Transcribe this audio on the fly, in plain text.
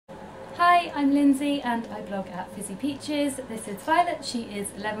Hi, I'm Lyndsay and I blog at Fizzy Peaches. This is Violet, she is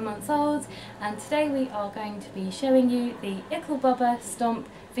 11 months old, and today we are going to be showing you the Ickle Bubba Stomp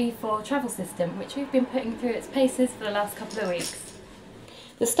V4 travel system, which we've been putting through its paces for the last couple of weeks.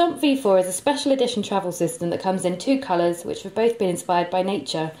 The Stomp V4 is a special edition travel system that comes in two colours, which have both been inspired by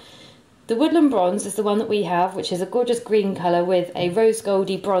nature. The Woodland Bronze is the one that we have, which is a gorgeous green colour with a rose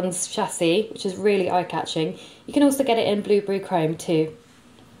goldy bronze chassis, which is really eye-catching. You can also get it in blueberry chrome too.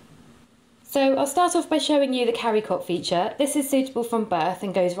 So I'll start off by showing you the carry cot feature. This is suitable from birth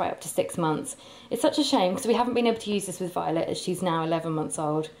and goes right up to 6 months. It's such a shame because we haven't been able to use this with Violet as she's now 11 months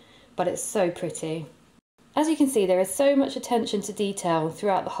old, but it's so pretty. As you can see, there is so much attention to detail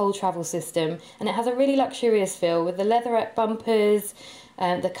throughout the whole travel system, and it has a really luxurious feel with the leatherette bumpers,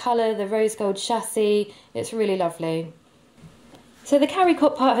 the colour, the rose gold chassis. It's really lovely. So the carry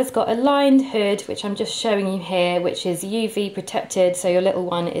cot part has got a lined hood, which I'm just showing you here, which is UV protected, so your little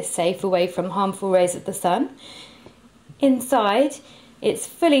one is safe away from harmful rays of the sun. Inside, it's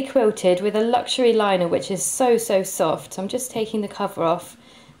fully quilted with a luxury liner, which is so soft. I'm just taking the cover off,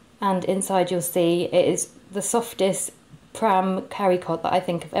 and inside you'll see it is the softest pram carry cot that I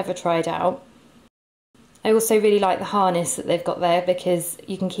think I've ever tried out. I also really like the harness that they've got there because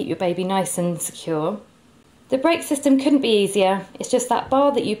you can keep your baby nice and secure. The brake system couldn't be easier. It's just that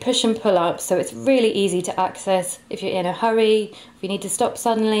bar that you push and pull up, so it's really easy to access. If you're in a hurry, if you need to stop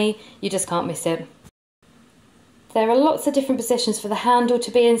suddenly, you just can't miss it. There are lots of different positions for the handle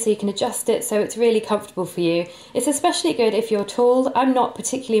to be in, so you can adjust it so it's really comfortable for you. It's especially good if you're tall. I'm not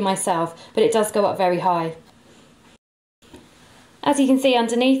particularly myself, but it does go up very high. As you can see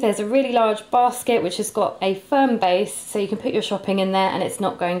underneath, there's a really large basket which has got a firm base, so you can put your shopping in there and it's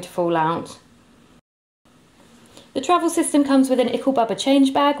not going to fall out. The travel system comes with an Ickle Bubba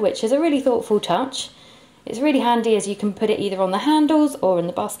change bag, which is a really thoughtful touch. It's really handy as you can put it either on the handles or in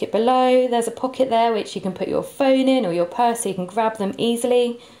the basket below. There's a pocket there which you can put your phone in or your purse so you can grab them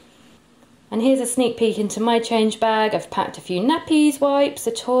easily. And here's a sneak peek into my change bag. I've packed a few nappies, wipes,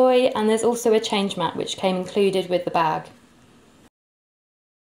 a toy, and there's also a change mat which came included with the bag.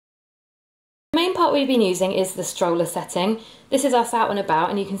 The main part we've been using is the stroller setting. This is us out and about,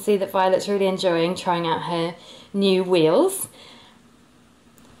 and you can see that Violet's really enjoying trying out her new wheels.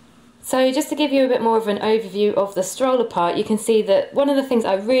 So just to give you a bit more of an overview of the stroller part, you can see that one of the things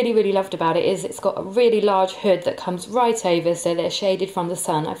I really loved about it is it's got a really large hood that comes right over so they're shaded from the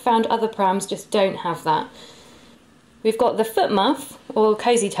sun. I found other prams just don't have that. We've got the foot muff, or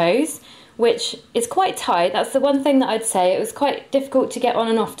cozy toes, which is quite tight. That's the one thing that I'd say. It was quite difficult to get on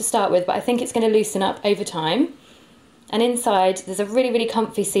and off to start with, but I think it's going to loosen up over time. And inside there's a really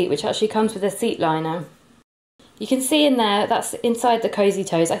comfy seat which actually comes with a seat liner. You can see in there, that's inside the cozy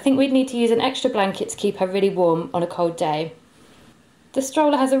toes. I think we'd need to use an extra blanket to keep her really warm on a cold day. The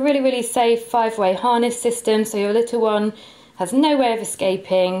stroller has a really safe 5-way harness system, so your little one has no way of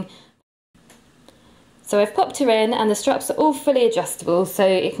escaping. So I've popped her in and the straps are all fully adjustable so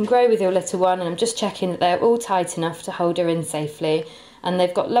it can grow with your little one, and I'm just checking that they're all tight enough to hold her in safely. And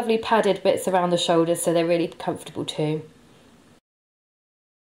they've got lovely padded bits around the shoulders so they're really comfortable too.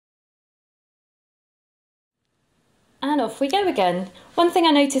 And off we go again. One thing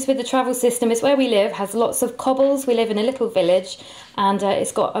I noticed with the travel system is where we live has lots of cobbles. We live in a little village, and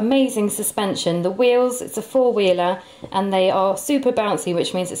it's got amazing suspension. The wheels, it's a 4-wheeler, and they are super bouncy,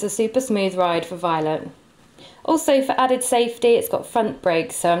 which means it's a super smooth ride for Violet. Also, for added safety, it's got front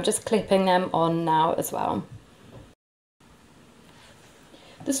brakes, so I'm just clipping them on now as well.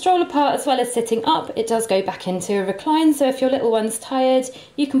 The stroller part, as well as sitting up, it does go back into a recline, so if your little one's tired,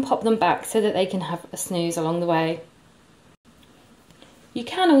 you can pop them back so that they can have a snooze along the way. You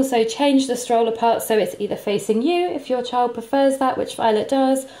can also change the stroller part so it's either facing you if your child prefers that, which Violet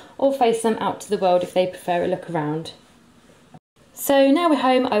does, or face them out to the world if they prefer a look around. So now we're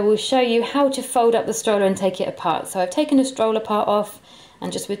home, I will show you how to fold up the stroller and take it apart. So I've taken the stroller part off,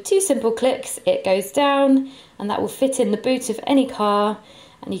 and just with 2 simple clicks it goes down, and that will fit in the boot of any car,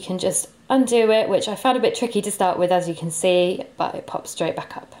 and you can just undo it, which I found a bit tricky to start with, as you can see, but it pops straight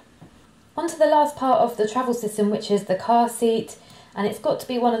back up. On to the last part of the travel system, which is the car seat. And it's got to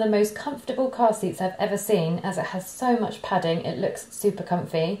be one of the most comfortable car seats I've ever seen, as it has so much padding. It looks super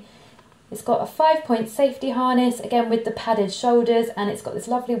comfy. It's got a 5-point safety harness, again with the padded shoulders, and it's got this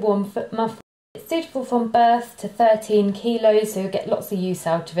lovely warm foot muff. It's suitable from birth to 13 kilos, so you'll get lots of use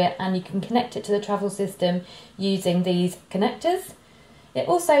out of it, and you can connect it to the travel system using these connectors. It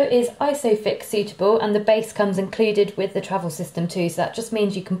also is ISOFIX suitable, and the base comes included with the travel system too, so that just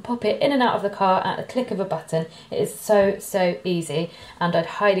means you can pop it in and out of the car at a click of a button. It is so easy, and I'd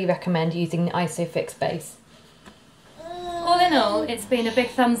highly recommend using the ISOFIX base. in all, it's been a big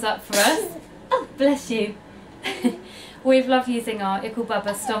thumbs up for us. Oh, bless you. We've loved using our Ickle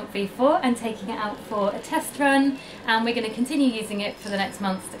Bubba Stomp V4 and taking it out for a test run, and we're going to continue using it for the next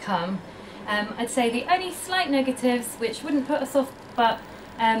months to come. I'd say the only slight negatives, which wouldn't put us off, but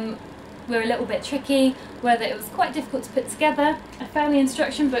were a little bit tricky, were that it was quite difficult to put together. I found the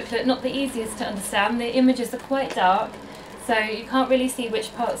instruction booklet not the easiest to understand. The images are quite dark, so you can't really see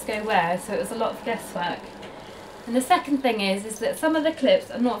which parts go where, so it was a lot of guesswork. And the second thing is that some of the clips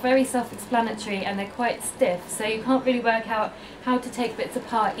are not very self-explanatory and they're quite stiff, so you can't really work out how to take bits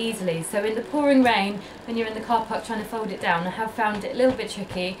apart easily. So in the pouring rain, when you're in the car park trying to fold it down, I have found it a little bit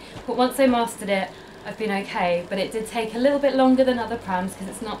tricky, but once I mastered it, I've been okay. But it did take a little bit longer than other prams because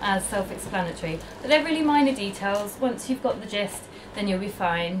it's not as self-explanatory. But they're really minor details. Once you've got the gist, then you'll be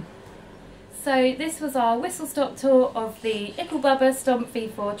fine. So this was our whistle-stop tour of the Ickle Bubba Stomp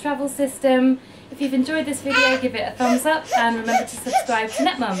V4 travel system. If you've enjoyed this video, give it a thumbs up and remember to subscribe to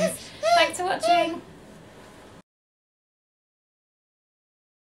Netmums. Thanks for watching!